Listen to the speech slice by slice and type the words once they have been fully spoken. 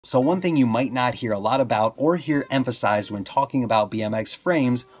So one thing you might not hear a lot about or hear emphasized when talking about BMX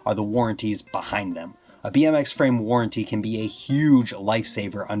frames are the warranties behind them. A BMX frame warranty can be a huge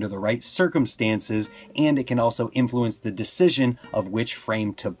lifesaver under the right circumstances, and it can also influence the decision of which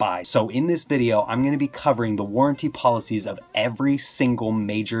frame to buy. So in this video, I'm going to be covering the warranty policies of every single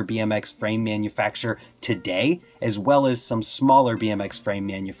major BMX frame manufacturer today, as well as some smaller BMX frame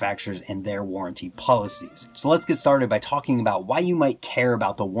manufacturers and their warranty policies. So let's get started by talking about why you might care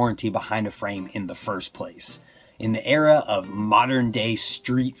about the warranty behind a frame in the first place. In the era of modern day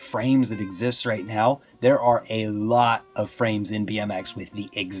street frames that exists right now, there are a lot of frames in BMX with the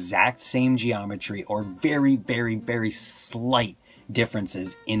exact same geometry or very slight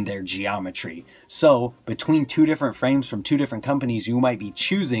differences in their geometry. So between two different frames from two different companies, you might be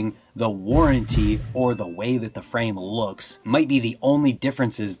choosing the warranty or the way that the frame looks might be the only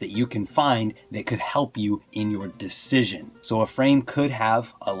differences that you can find that could help you in your decision. So a frame could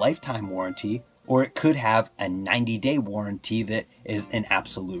have a lifetime warranty, or it could have a 90-day warranty that is an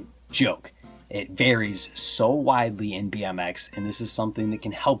absolute joke. It varies so widely in BMX, and this is something that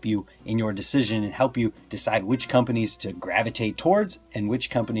can help you in your decision and help you decide which companies to gravitate towards and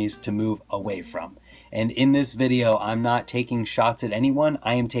which companies to move away from. And in this video, I'm not taking shots at anyone.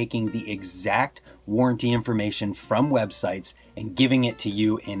 I am taking the exact warranty information from websites and giving it to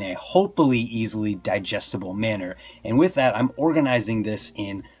you in a hopefully easily digestible manner. And with that, I'm organizing this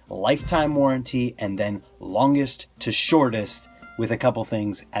in lifetime warranty and then longest to shortest, with a couple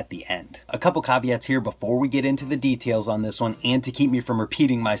things at the end. A couple caveats here before we get into the details on this one, and to keep me from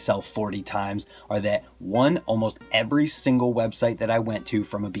repeating myself 40 times, are that one, almost every single website that I went to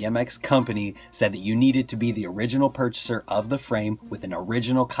from a BMX company said that you needed to be the original purchaser of the frame with an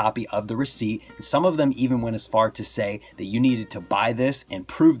original copy of the receipt. And some of them even went as far to say that you needed to buy this and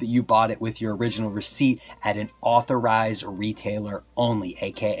prove that you bought it with your original receipt at an authorized retailer only,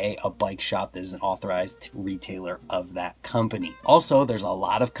 aka a bike shop that is an authorized retailer of that company. Also, there's a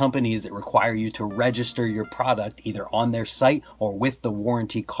lot of companies that require you to register your product either on their site or with the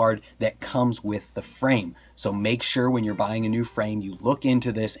warranty card that comes with the frame. So make sure when you're buying a new frame, you look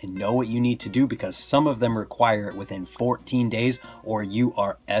into this and know what you need to do, because some of them require it within 14 days or you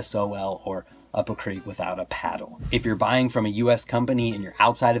are SOL, or up a creek without a paddle. If you're buying from a US company and you're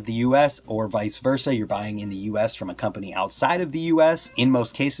outside of the US, or vice versa, you're buying in the US from a company outside of the US, in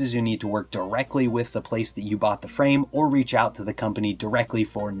most cases you need to work directly with the place that you bought the frame or reach out to the company directly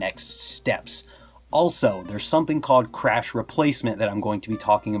for next steps. Also, there's something called crash replacement that I'm going to be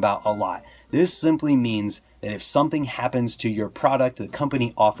talking about a lot. This simply means that if something happens to your product, the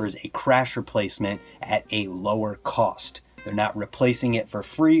company offers a crash replacement at a lower cost. They're not replacing it for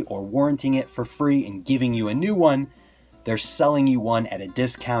free or warranting it for free and giving you a new one. They're selling you one at a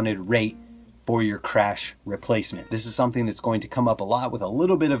discounted rate for your crash replacement. This is something that's going to come up a lot with a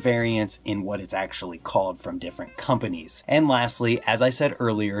little bit of variance in what it's actually called from different companies. And lastly, as I said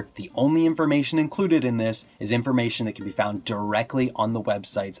earlier, the only information included in this is information that can be found directly on the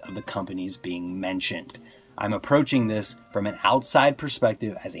websites of the companies being mentioned. I'm approaching this from an outside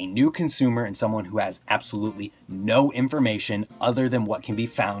perspective as a new consumer and someone who has absolutely no information other than what can be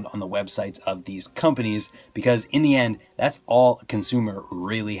found on the websites of these companies, because in the end, that's all a consumer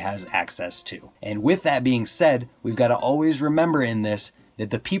really has access to. And with that being said, we've got to always remember in this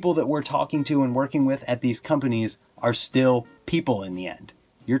that the people that we're talking to and working with at these companies are still people in the end.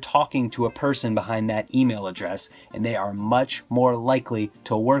 You're talking to a person behind that email address, and they are much more likely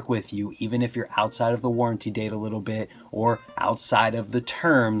to work with you, even if you're outside of the warranty date a little bit or outside of the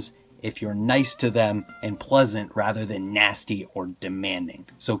terms, if you're nice to them and pleasant rather than nasty or demanding.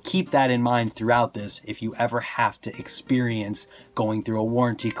 So keep that in mind throughout this if you ever have to experience going through a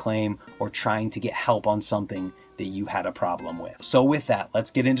warranty claim or trying to get help on something that you had a problem with. So with that,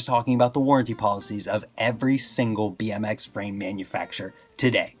 let's get into talking about the warranty policies of every single BMX frame manufacturer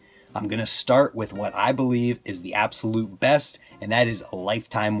today. I'm going to start with what I believe is the absolute best, and that is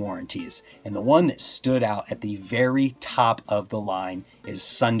lifetime warranties. And the one that stood out at the very top of the line is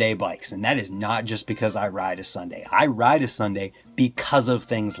Sunday bikes. And that is not just because I ride a Sunday. I ride a Sunday because of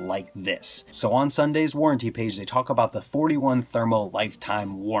things like this. So on Sunday's warranty page, they talk about the 41 thermal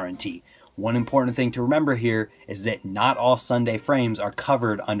lifetime warranty. One important thing to remember here is that not all Sunday frames are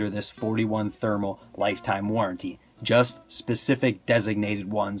covered under this 41 thermal lifetime warranty. Just specific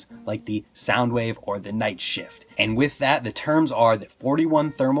designated ones like the Soundwave or the Night Shift. And with that, the terms are that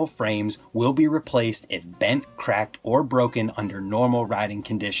 41 thermal frames will be replaced if bent, cracked, or broken under normal riding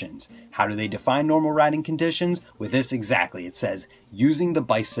conditions. How do they define normal riding conditions? With this exactly, it says, using the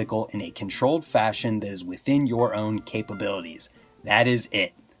bicycle in a controlled fashion that is within your own capabilities. That is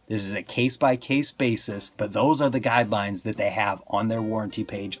it. This is a case-by-case basis, but those are the guidelines that they have on their warranty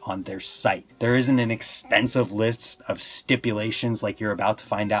page on their site. There isn't an extensive list of stipulations like you're about to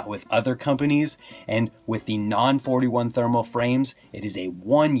find out with other companies, and with the non-41 thermal frames, it is a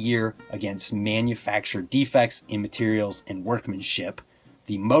 1 year against manufacturer defects in materials and workmanship.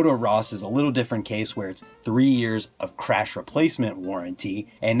 The Motoross is a little different case where it's 3 years of crash replacement warranty,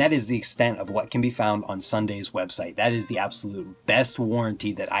 and that is the extent of what can be found on Sunday's website. That is the absolute best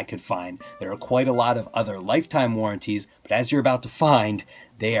warranty that I could find. There are quite a lot of other lifetime warranties, but as you're about to find,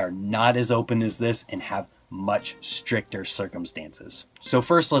 they are not as open as this and have much stricter circumstances. So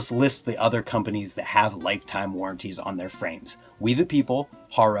first, let's list the other companies that have lifetime warranties on their frames. WeThePeople,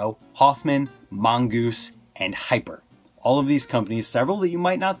 Haro, Hoffman, Mongoose, and Hyper. All of these companies, several that you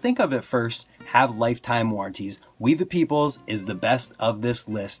might not think of at first, have lifetime warranties. WeThePeople's is the best of this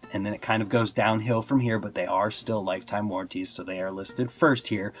list, and then it kind of goes downhill from here, but they are still lifetime warranties, so they are listed first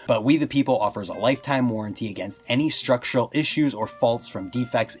here. But WeThePeople offers a lifetime warranty against any structural issues or faults from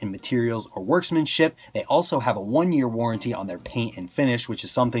defects in materials or workmanship. They also have a 1 year warranty on their paint and finish, which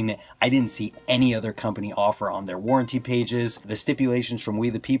is something that I didn't see any other company offer on their warranty pages. The stipulations from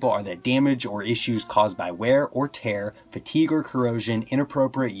WeThePeople are that damage or issues caused by wear or tear, fatigue or corrosion,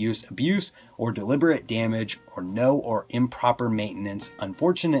 inappropriate use, abuse, or deliberate damage, or no or improper maintenance,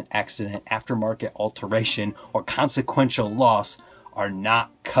 unfortunate accident, aftermarket alteration, or consequential loss are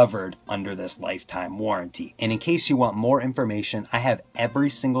not covered under this lifetime warranty. And in case you want more information, I have every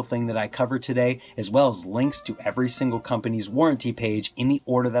single thing that I cover today, as well as links to every single company's warranty page in the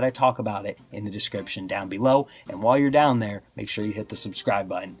order that I talk about it in the description down below. And while you're down there, make sure you hit the subscribe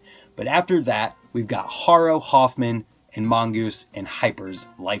button. But after that, we've got Haro, Hoffman, and Mongoose and Hyper's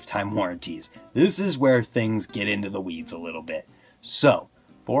lifetime warranties. This is where things get into the weeds a little bit. So,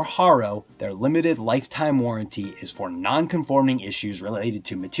 for Haro, their limited lifetime warranty is for non-conforming issues related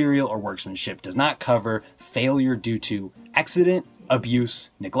to material or workmanship, does not cover failure due to accident,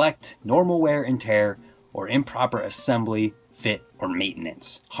 abuse, neglect, normal wear and tear, or improper assembly, fit, or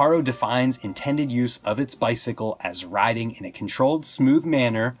maintenance. Haro defines intended use of its bicycle as riding in a controlled, smooth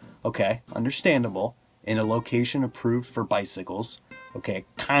manner, okay, understandable, in a location approved for bicycles, okay,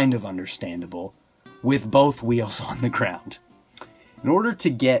 kind of understandable, with both wheels on the ground. In order to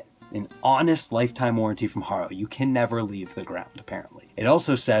get an honest lifetime warranty from Haro, you can never leave the ground, apparently. It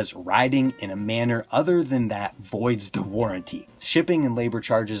also says riding in a manner other than that voids the warranty. Shipping and labor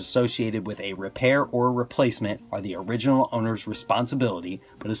charges associated with a repair or replacement are the original owner's responsibility,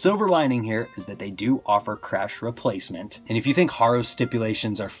 but a silver lining here is that they do offer crash replacement. And if you think Haro's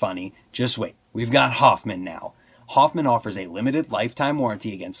stipulations are funny, just wait. We've got Hoffman now. Hoffman offers a limited lifetime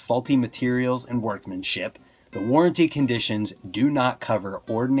warranty against faulty materials and workmanship. The warranty conditions do not cover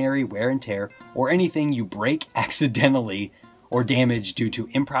ordinary wear and tear or anything you break accidentally or damage due to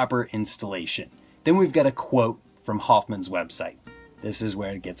improper installation. Then we've got a quote from Hoffman's website. This is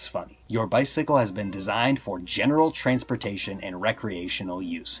where it gets funny. Your bicycle has been designed for general transportation and recreational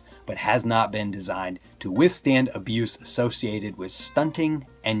use, but has not been designed to withstand abuse associated with stunting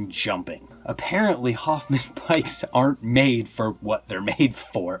and jumping. Apparently, Hoffman bikes aren't made for what they're made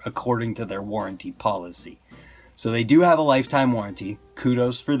for, according to their warranty policy. So they do have a lifetime warranty,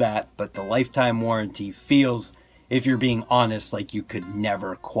 kudos for that, but the lifetime warranty feels, if you're being honest, like you could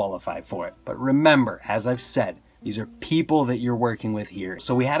never qualify for it. But remember, as I've said, these are people that you're working with here.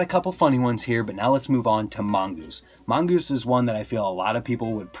 So we had a couple funny ones here, but now let's move on to Mongoose. Mongoose is one that I feel a lot of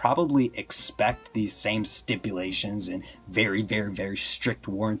people would probably expect these same stipulations and very, very, very strict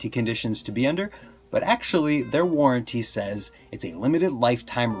warranty conditions to be under. But actually, their warranty says it's a limited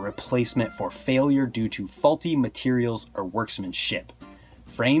lifetime replacement for failure due to faulty materials or workmanship.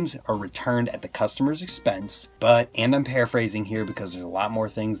 Frames are returned at the customer's expense, but, and I'm paraphrasing here because there's a lot more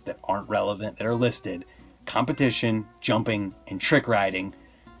things that aren't relevant that are listed, competition, jumping, and trick riding,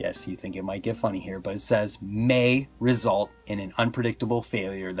 yes, you think it might get funny here, but it says may result in an unpredictable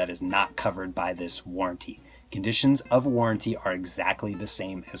failure that is not covered by this warranty. Conditions of warranty are exactly the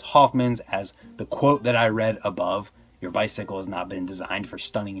same as Hoffman's, as the quote that I read above. Your bicycle has not been designed for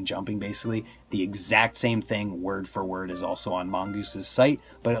stunning and jumping, basically. The exact same thing, word for word, is also on Mongoose's site.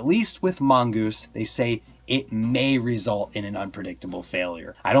 But at least with Mongoose, they say it may result in an unpredictable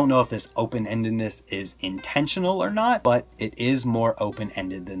failure. I don't know if this open-endedness is intentional or not, but it is more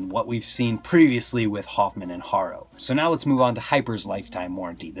open-ended than what we've seen previously with Hoffman and Haro. So now let's move on to Hyper's lifetime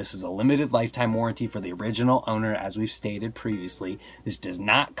warranty. This is a limited lifetime warranty for the original owner, as we've stated previously. This does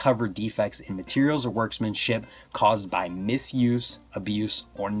not cover defects in materials or workmanship caused by misuse, abuse,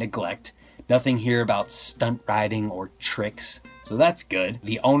 or neglect. Nothing here about stunt riding or tricks, so that's good.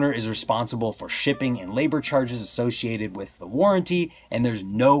 The owner is responsible for shipping and labor charges associated with the warranty, and there's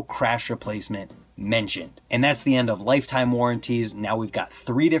no crash replacement mentioned. And that's the end of lifetime warranties. Now we've got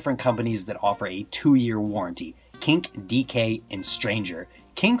 3 different companies that offer a 2-year warranty: Kink, DK, and Stranger.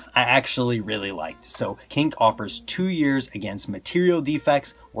 Kink's I actually really liked. So Kink offers 2 years against material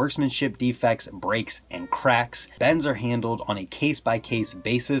defects, workmanship defects, breaks, and cracks. Bends are handled on a case-by-case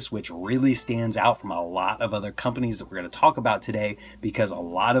basis, which really stands out from a lot of other companies that we're going to talk about today, because a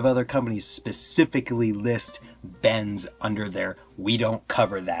lot of other companies specifically list bends under their "we don't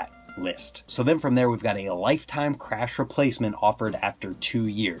cover that" list. So then from there, we've got a lifetime crash replacement offered after 2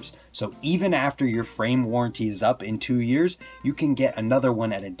 years. So even after your frame warranty is up in 2 years, you can get another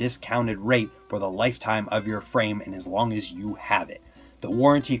one at a discounted rate for the lifetime of your frame, and as long as you have it. The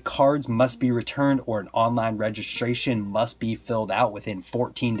warranty cards must be returned, or an online registration must be filled out within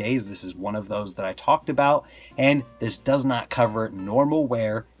 14 days. This is one of those that I talked about, and this does not cover normal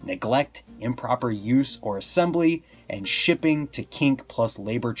wear, neglect, improper use or assembly, and shipping to Kink plus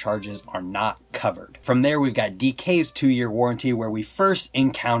labor charges are not covered. From there, we've got DK's 2-year warranty, where we first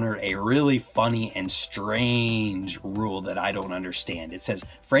encountered a really funny and strange rule that I don't understand. It says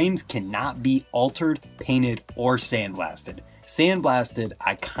frames cannot be altered, painted, or sandblasted. Sandblasted,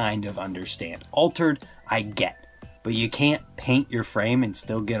 I kind of understand. Altered, I get. But you can't paint your frame and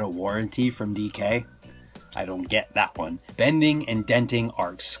still get a warranty from DK? I don't get that one. Bending and denting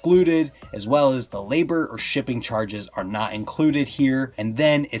are excluded, as well as the labor or shipping charges are not included here. And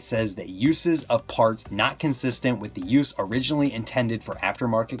then it says that uses of parts not consistent with the use originally intended for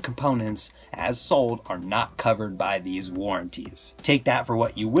aftermarket components as sold are not covered by these warranties. Take that for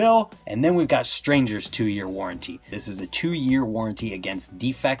what you will. And then we've got Stranger's 2-year warranty. This is a 2-year warranty against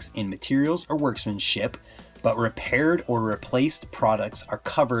defects in materials or workmanship, but repaired or replaced products are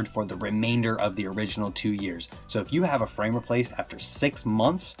covered for the remainder of the original 2 years. So if you have a frame replaced after 6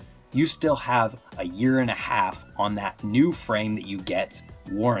 months, you still have a 1.5 years on that new frame that you get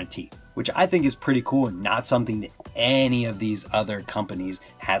warranty, which I think is pretty cool and not something that any of these other companies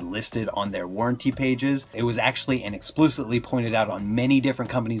had listed on their warranty pages. It was actually and explicitly pointed out on many different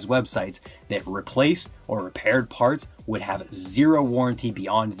companies' websites that replaced or repaired parts would have 0 warranty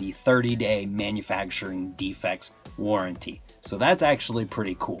beyond the 30-day manufacturing defects warranty. So that's actually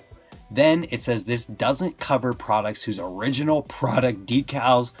pretty cool. Then it says this doesn't cover products whose original product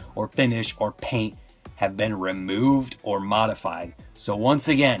decals or finish or paint have been removed or modified. So once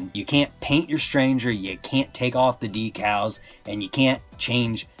again, you can't paint your Stranger, you can't take off the decals, and you can't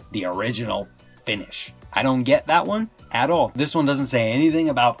change the original finish. I don't get that one at all. This one doesn't say anything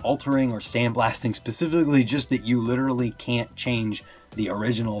about altering or sandblasting specifically, just that you literally can't change the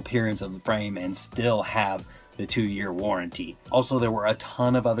original appearance of the frame and still have the 2-year warranty. Also, there were a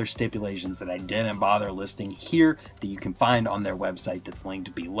ton of other stipulations that I didn't bother listing here that you can find on their website that's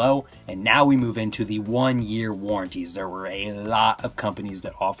linked below. And now we move into the 1-year warranties. There were a lot of companies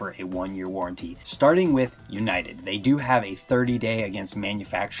that offer a 1-year warranty, starting with United. They do have a 30-day against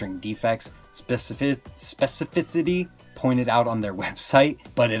manufacturing defects specificity pointed out on their website,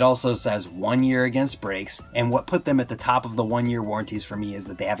 but it also says 1 year against breaks. And what put them at the top of the 1-year warranties for me is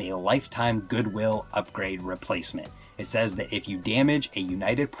that they have a lifetime goodwill upgrade replacement. It says that if you damage a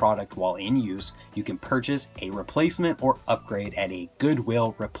United product while in use, you can purchase a replacement or upgrade at a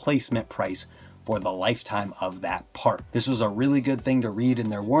goodwill replacement price for the lifetime of that part. This was a really good thing to read in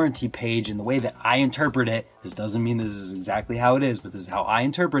their warranty page, and the way that I interpret it, this doesn't mean this is exactly how it is, but this is how I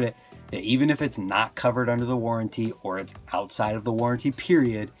interpret it, that even if it's not covered under the warranty or it's outside of the warranty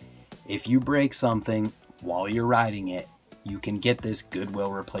period, if you break something while you're riding it, you can get this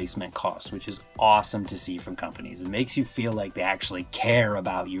goodwill replacement cost, which is awesome to see from companies. It makes you feel like they actually care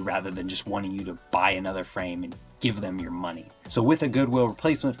about you rather than just wanting you to buy another frame and give them your money. So with a goodwill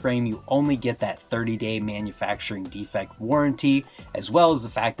replacement frame, you only get that 30-day manufacturing defect warranty, as well as the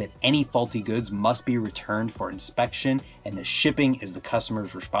fact that any faulty goods must be returned for inspection, and the shipping is the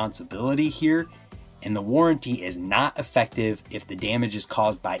customer's responsibility here. And the warranty is not effective if the damage is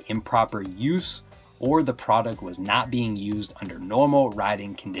caused by improper use or the product was not being used under normal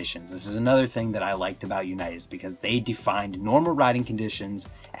riding conditions. This is another thing that I liked about United, because they defined normal riding conditions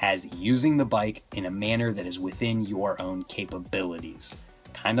as using the bike in a manner that is within your own capabilities.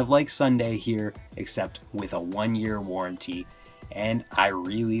 Kind of like Sunday here, except with a 1-year warranty. And I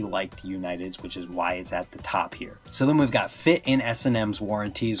really liked United's, which is why it's at the top here. So then we've got Fit and S&M's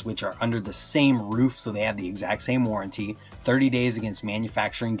warranties, which are under the same roof, so they have the exact same warranty. 30 days against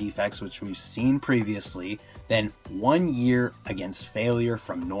manufacturing defects, which we've seen previously. Then 1 year against failure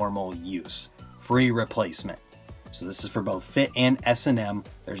from normal use. Free replacement. So this is for both Fit and S&M.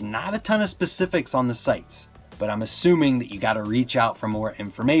 There's not a ton of specifics on the sites, but I'm assuming that you got to reach out for more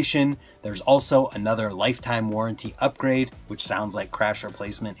information. There's also another lifetime warranty upgrade, which sounds like crash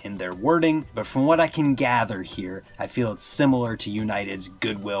replacement in their wording, but from what I can gather here, I feel it's similar to United's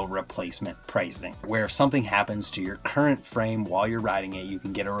Goodwill replacement pricing, where if something happens to your current frame while you're riding it, you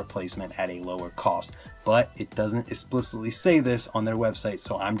can get a replacement at a lower cost. But it doesn't explicitly say this on their website,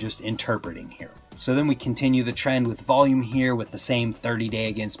 so I'm just interpreting here. So then we continue the trend with volume here with the same 30-day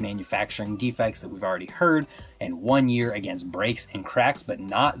against manufacturing defects that we've already heard, and 1 year against breaks and cracks, but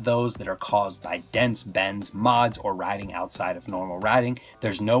not those that are caused by dents, bends, mods, or riding outside of normal riding.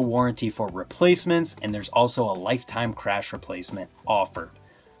 There's no warranty for replacements, and there's also a lifetime crash replacement offered.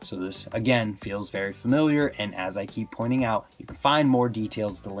 So this again feels very familiar, and as I keep pointing out, you can find more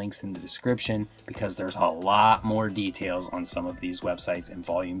details, the links in the description, because there's a lot more details on some of these websites, and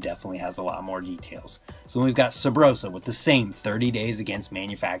Volume definitely has a lot more details. So we've got Sabrosa with the same 30 days against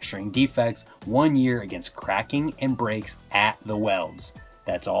manufacturing defects, 1 year against cracking and breaks at the welds.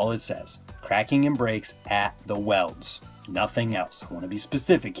 That's all it says. Cracking and breaks at the welds. Nothing else. I want to be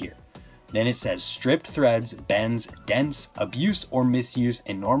specific here. Then it says stripped threads, bends, dents, abuse or misuse,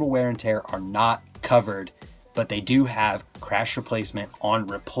 and normal wear and tear are not covered, but they do have crash replacement on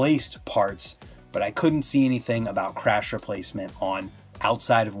replaced parts, but I couldn't see anything about crash replacement on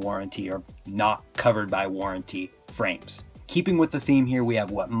outside of warranty or not covered by warranty frames. Keeping with the theme here, we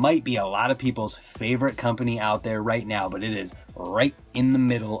have what might be a lot of people's favorite company out there right now, but it is right in the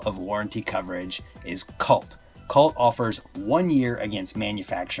middle of warranty coverage, is Cult. Cult offers 1 year against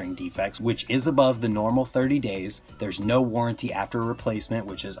manufacturing defects, which is above the normal 30 days. There's no warranty after replacement,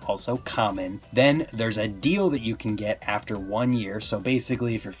 which is also common. Then there's a deal that you can get after 1 year. So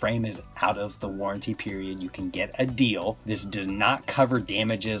basically, if your frame is out of the warranty period, you can get a deal. This does not cover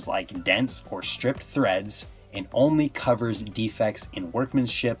damages like dents or stripped threads, and only covers defects in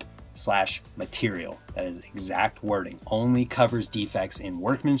workmanship / material. That is exact wording. Only covers defects in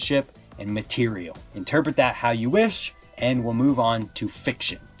workmanship and material. Interpret that how you wish, and we'll move on to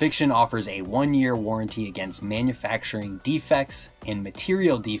Fiction. Fiction offers a 1 year warranty against manufacturing defects and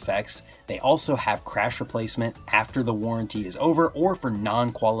material defects. They also have crash replacement after the warranty is over or for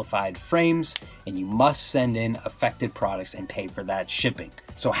non-qualified frames, and you must send in affected products and pay for that shipping.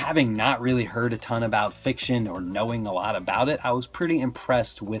 So having not really heard a ton about Fiction or knowing a lot about it, I was pretty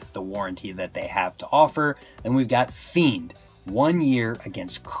impressed with the warranty that they have to offer. And we've got Fiend. 1 year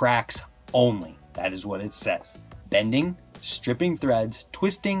against cracks only. That is what it says. Bending, stripping threads,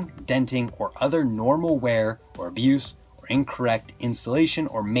 twisting, denting, or other normal wear or abuse or incorrect installation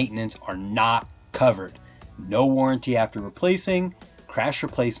or maintenance are not covered. No warranty after replacing. Crash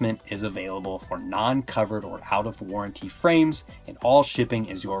replacement is available for non-covered or out of warranty frames, and all shipping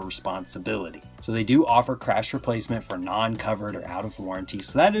is your responsibility. So they do offer crash replacement for non-covered or out of warranty,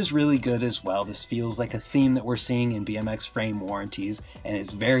 so that is really good as well. This feels like a theme that we're seeing in BMX frame warranties, and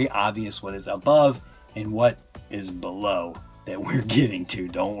it's very obvious what is above and what is below that we're getting to,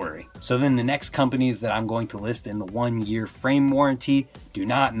 don't worry. So then the next companies that I'm going to list in the 1 year frame warranty do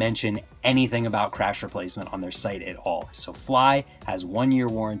not mention anything about crash replacement on their site at all. So Fly has 1 year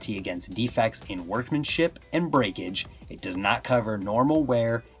warranty against defects in workmanship and breakage. It does not cover normal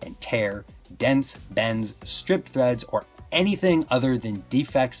wear and tear, dents, bends, stripped threads, or anything other than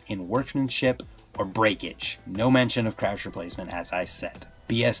defects in workmanship or breakage. No mention of crash replacement, as I said.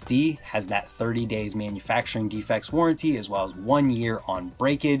 BSD has that 30 days manufacturing defects warranty as well as 1 year on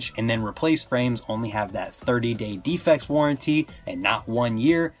breakage, and then replaced frames only have that 30-day defects warranty and not 1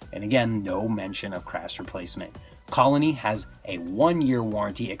 year, and again, no mention of crash replacement. Colony has a 1 year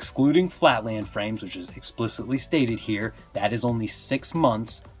warranty excluding flatland frames, which is explicitly stated here. That is only 6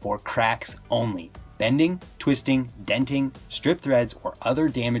 months for cracks only. Bending, twisting, denting, stripped threads, or other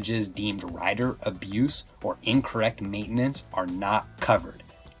damages deemed rider abuse or incorrect maintenance are not covered.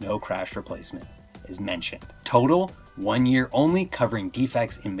 No crash replacement is mentioned. Total, 1 year only, covering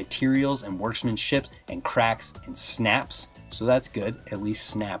defects in materials and workmanship and cracks and snaps. So that's good, at least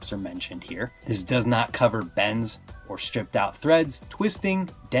snaps are mentioned here. This does not cover bends or stripped out threads, twisting,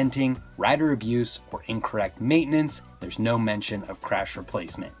 denting, rider abuse, or incorrect maintenance. There's no mention of crash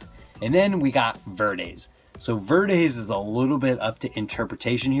replacement. And then we got Verdes. So Verdes is a little bit up to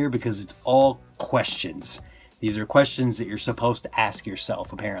interpretation here because it's all questions. These are questions that you're supposed to ask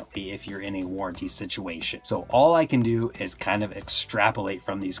yourself, apparently, if you're in a warranty situation. So all I can do is kind of extrapolate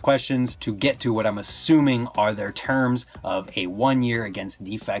from these questions to get to what I'm assuming are their terms of a 1 year against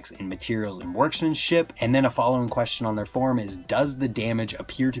defects in materials and workmanship. And then a following question on their form is, does the damage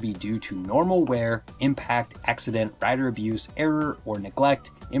appear to be due to normal wear, impact, accident, rider abuse, error or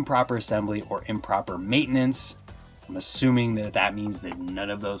neglect, improper assembly, or improper maintenance? I'm assuming that that means that none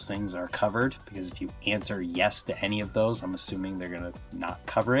of those things are covered, because if you answer yes to any of those, I'm assuming they're going to not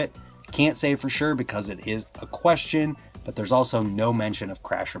cover it. Can't say for sure because it is a question, but there's also no mention of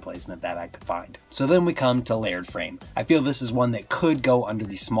crash replacement that I could find. So then we come to layered frame. I feel this is one that could go under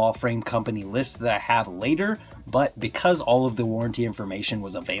the small frame company list that I have later, but because all of the warranty information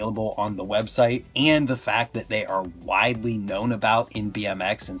was available on the website and the fact that they are widely known about in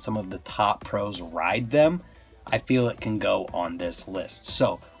BMX and some of the top pros ride them, I feel it can go on this list.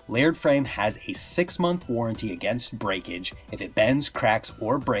 So layered frame has a 6-month warranty against breakage. If it bends, cracks,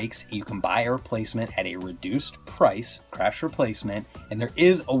 or breaks, you can buy a replacement at a reduced price, crash replacement, and there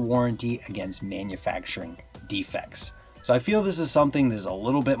is a warranty against manufacturing defects. So I feel this is something that is a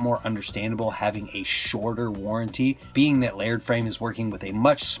little bit more understandable having a shorter warranty, being that layered frame is working with a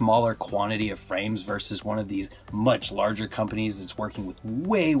much smaller quantity of frames versus one of these much larger companies that's working with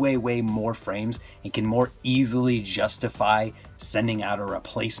way more frames and can more easily justify sending out a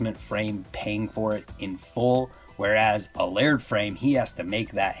replacement frame, paying for it in full. Whereas a layered frame, he has to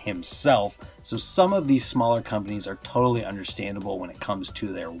make that himself. So some of these smaller companies are totally understandable when it comes to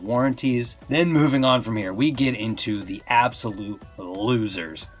their warranties. Then moving on from here, we get into the absolute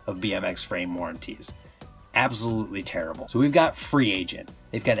losers of BMX frame warranties. Absolutely terrible. So we've got Free Agent.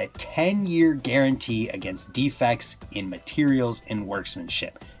 They've got a 10-year guarantee against defects in materials and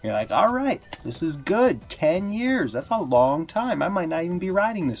workmanship. You're like, all right, this is good. 10 years, that's a long time. I might not even be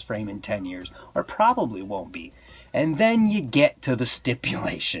riding this frame in 10 years, or probably won't be. And then you get to the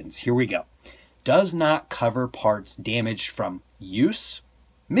stipulations. Here we go. Does not cover parts damaged from use,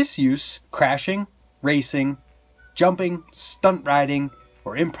 misuse, crashing, racing, jumping, stunt riding,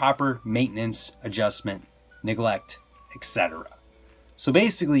 or improper maintenance, adjustment, neglect, etc. So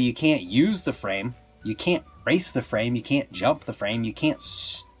basically you can't use the frame, you can't race the frame, you can't jump the frame, you can't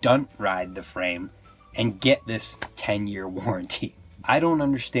stunt ride the frame and get this 10-year warranty. I don't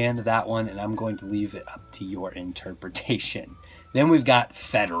understand that one, and I'm going to leave it up to your interpretation. Then we've got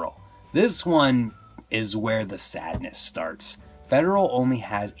Federal. This one is where the sadness starts. Federal only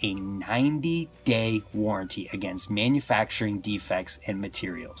has a 90-day warranty against manufacturing defects and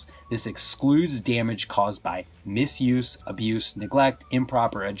materials. This excludes damage caused by misuse, abuse, neglect,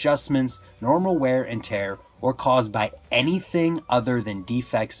 improper adjustments, normal wear and tear, or caused by anything other than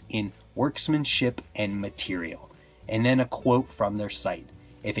defects in workmanship and material. And then a quote from their site.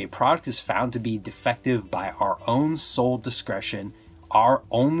 If a product is found to be defective by our own sole discretion, our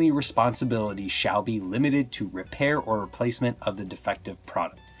only responsibility shall be limited to repair or replacement of the defective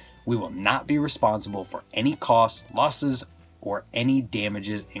product. We will not be responsible for any costs, losses, or any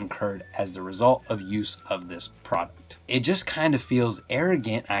damages incurred as the result of use of this product. It just kind of feels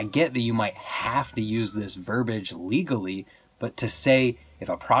arrogant. I get that you might have to use this verbiage legally, but to say if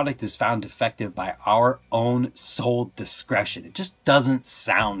a product is found defective by our own sole discretion, it just doesn't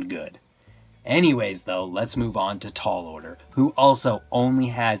sound good. Anyways though, let's move on to Tall Order, who also only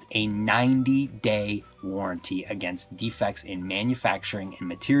has a 90-day warranty against defects in manufacturing and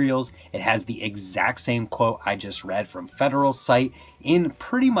materials. It has the exact same quote I just read from Federal's site in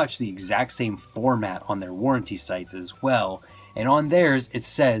pretty much the exact same format on their warranty sites as well. And on theirs, it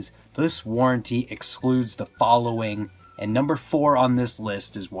says this warranty excludes the following. And number 4 on this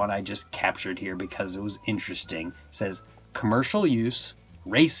list is one I just captured here because it was interesting. It says commercial use,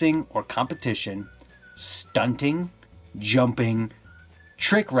 racing or competition, stunting, jumping,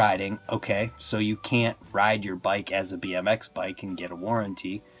 trick riding. Okay, so you can't ride your bike as a BMX bike and get a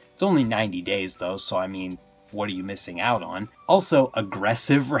warranty. It's only 90 days though, so I mean, what are you missing out on? Also,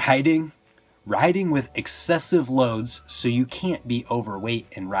 aggressive riding. Riding with excessive loads, so you can't be overweight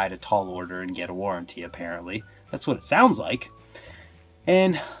and ride a Tall Order and get a warranty apparently. That's what it sounds like.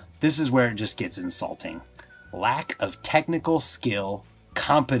 And this is where it just gets insulting. Lack of technical skill,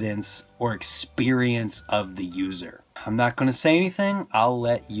 competence, or experience of the user. I'm not going to say anything. I'll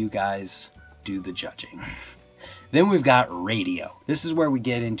let you guys do the judging. Then we've got radio. This is where we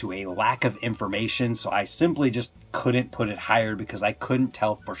get into a lack of information, so I simply just couldn't put it higher because I couldn't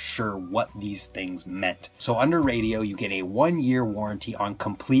tell for sure what these things meant. So under radio, you get a 1-year warranty on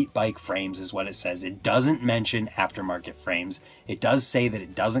complete bike frames is what it says. It doesn't mention aftermarket frames. It does say that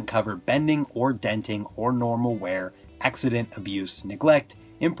it doesn't cover bending or denting or normal wear, accident, abuse, neglect,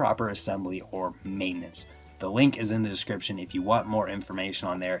 improper assembly, or maintenance. The link is in the description if you want more information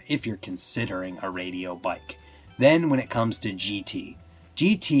on there if you're considering a radio bike. Then when it comes to GT,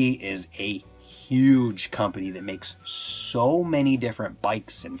 GT is a huge company that makes so many different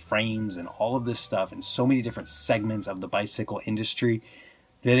bikes and frames and all of this stuff and so many different segments of the bicycle industry.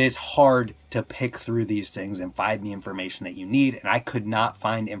 that it's hard to pick through these things and find the information that you need, and I could not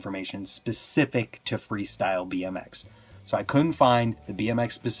find information specific to freestyle BMX. So I couldn't find the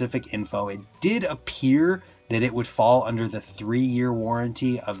BMX specific info. It did appear that it would fall under the 3-year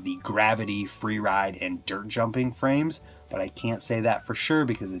warranty of the gravity, freeride, and dirt jumping frames, but I can't say that for sure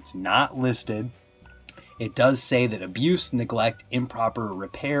because it's not listed. It does say that abuse, neglect, improper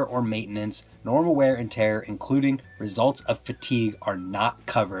repair or maintenance, normal wear and tear, including results of fatigue, are not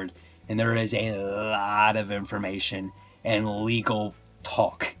covered. And there is a lot of information and legal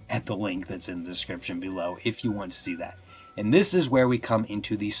talk at the link that's in the description below if you want to see that. And this is where we come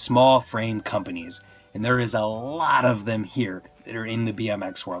into the small frame companies. And there is a lot of them here that are in the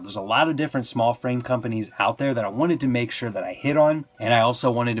BMX world. There's a lot of different small frame companies out there that I wanted to make sure that I hit on. And I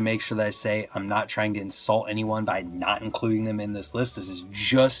also wanted to make sure that I say I'm not trying to insult anyone by not including them in this list. This is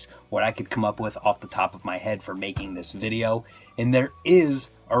just what I could come up with off the top of my head for making this video. And there is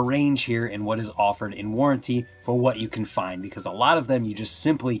a range here in what is offered in warranty for what you can find, because a lot of them you just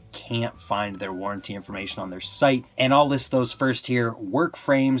simply can't find their warranty information on their site. And I'll list those first here. Work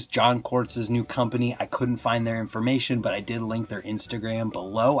Frames, John Quartz's new company. I couldn't find their information, but I did link their Instagram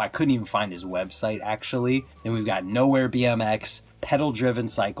below. I couldn't even find his website actually. Then we've got Nowhere BMX, Pedal Driven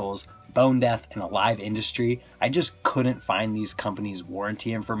Cycles, Bone Death, and Alive Industry. I just couldn't find these companies'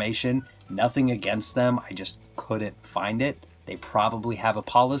 warranty information. Nothing against them, I just couldn't find it. They probably have a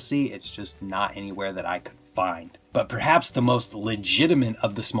policy, it's just not anywhere that I could find. But perhaps the most legitimate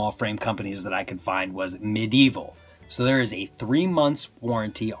of the small frame companies that I could find was Medieval. So there is a 3 months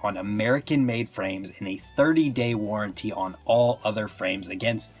warranty on American-made frames and a 30-day warranty on all other frames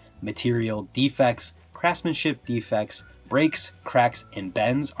against material defects, craftsmanship defects, breaks, cracks, and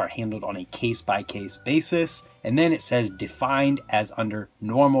bends are handled on a case-by-case basis. And then it says defined as under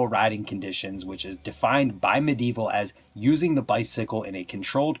normal riding conditions, which is defined by Medieval as using the bicycle in a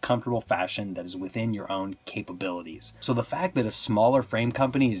controlled, comfortable fashion that is within your own capabilities. So the fact that a smaller frame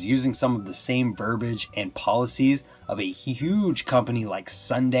company is using some of the same verbiage and policies of a huge company like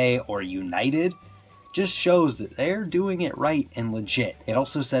Sunday or United just shows that they're doing it right and legit. It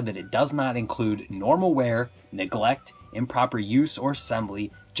also said that it does not include normal wear, neglect, improper use or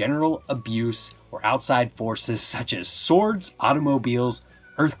assembly, general abuse, or outside forces such as swords, automobiles,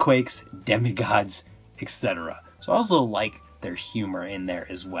 earthquakes, demigods, etc. So I also like their humor in there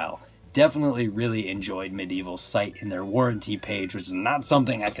as well. Definitely really enjoyed Medieval's site and their warranty page, which is not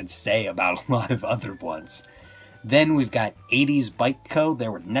something I could say about a lot of other ones. Then we've got 80s Bike Co. They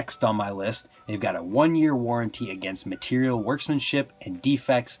were next on my list. They've got a 1-year warranty against material workmanship and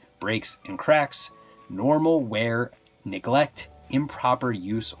defects, breaks and cracks, normal wear, neglect, improper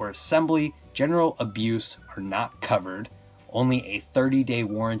use or assembly, general abuse are not covered. Only a 30-day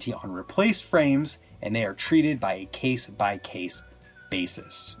warranty on replaced frames, and they are treated by a case-by-case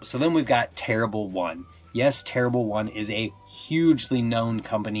basis. So then we've got Terrible One. Yes, Terrible One is a hugely known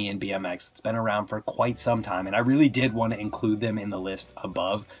company in BMX. It's been around for quite some time, and I really did want to include them in the list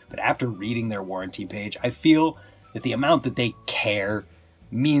above, but after reading their warranty page, I feel that the amount that they care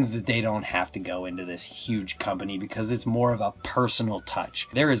means that they don't have to go into this huge company because it's more of a personal touch.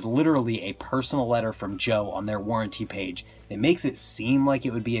 There is literally a personal letter from Joe on their warranty page that makes it seem like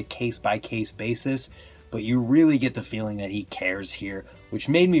it would be a case-by-case basis, but you really get the feeling that he cares here, which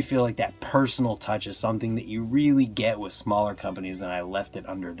made me feel like that personal touch is something that you really get with smaller companies, and I left it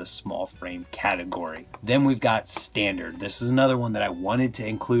under the small frame category. Then we've got Standard. This is another one that I wanted to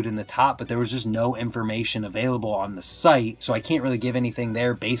include in the top, but there was just no information available on the site, so I can't really give anything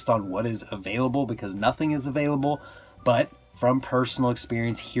there based on what is available because nothing is available. But from personal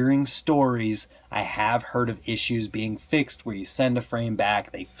experience, hearing stories, I have heard of issues being fixed where you send a frame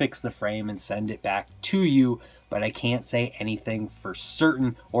back, they fix the frame and send it back to you, but I can't say anything for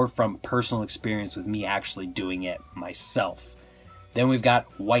certain or from personal experience with me actually doing it myself. Then we've got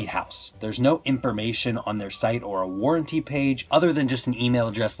White House. There's no information on their site or a warranty page other than just an email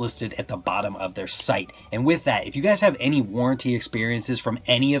address listed at the bottom of their site. And with that, if you guys have any warranty experiences from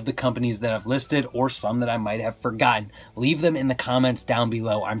any of the companies that I've listed or some that I might have forgotten, leave them in the comments down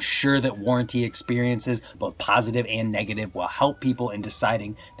below. I'm sure that warranty experiences, both positive and negative, will help people in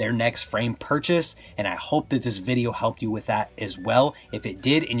deciding their next frame purchase. And I hope that this video helped you with that as well. If it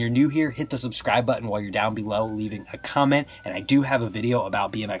did and you're new here, hit the subscribe button while you're down below leaving a comment. And I do have a video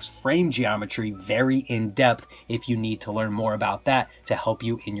about BMX frame geometry, very in-depth, if you need to learn more about that to help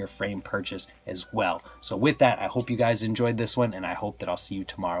you in your frame purchase as well. So with that, I hope you guys enjoyed this one, and I hope that I'll see you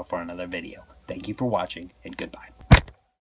tomorrow for another video. Thank you for watching, and goodbye.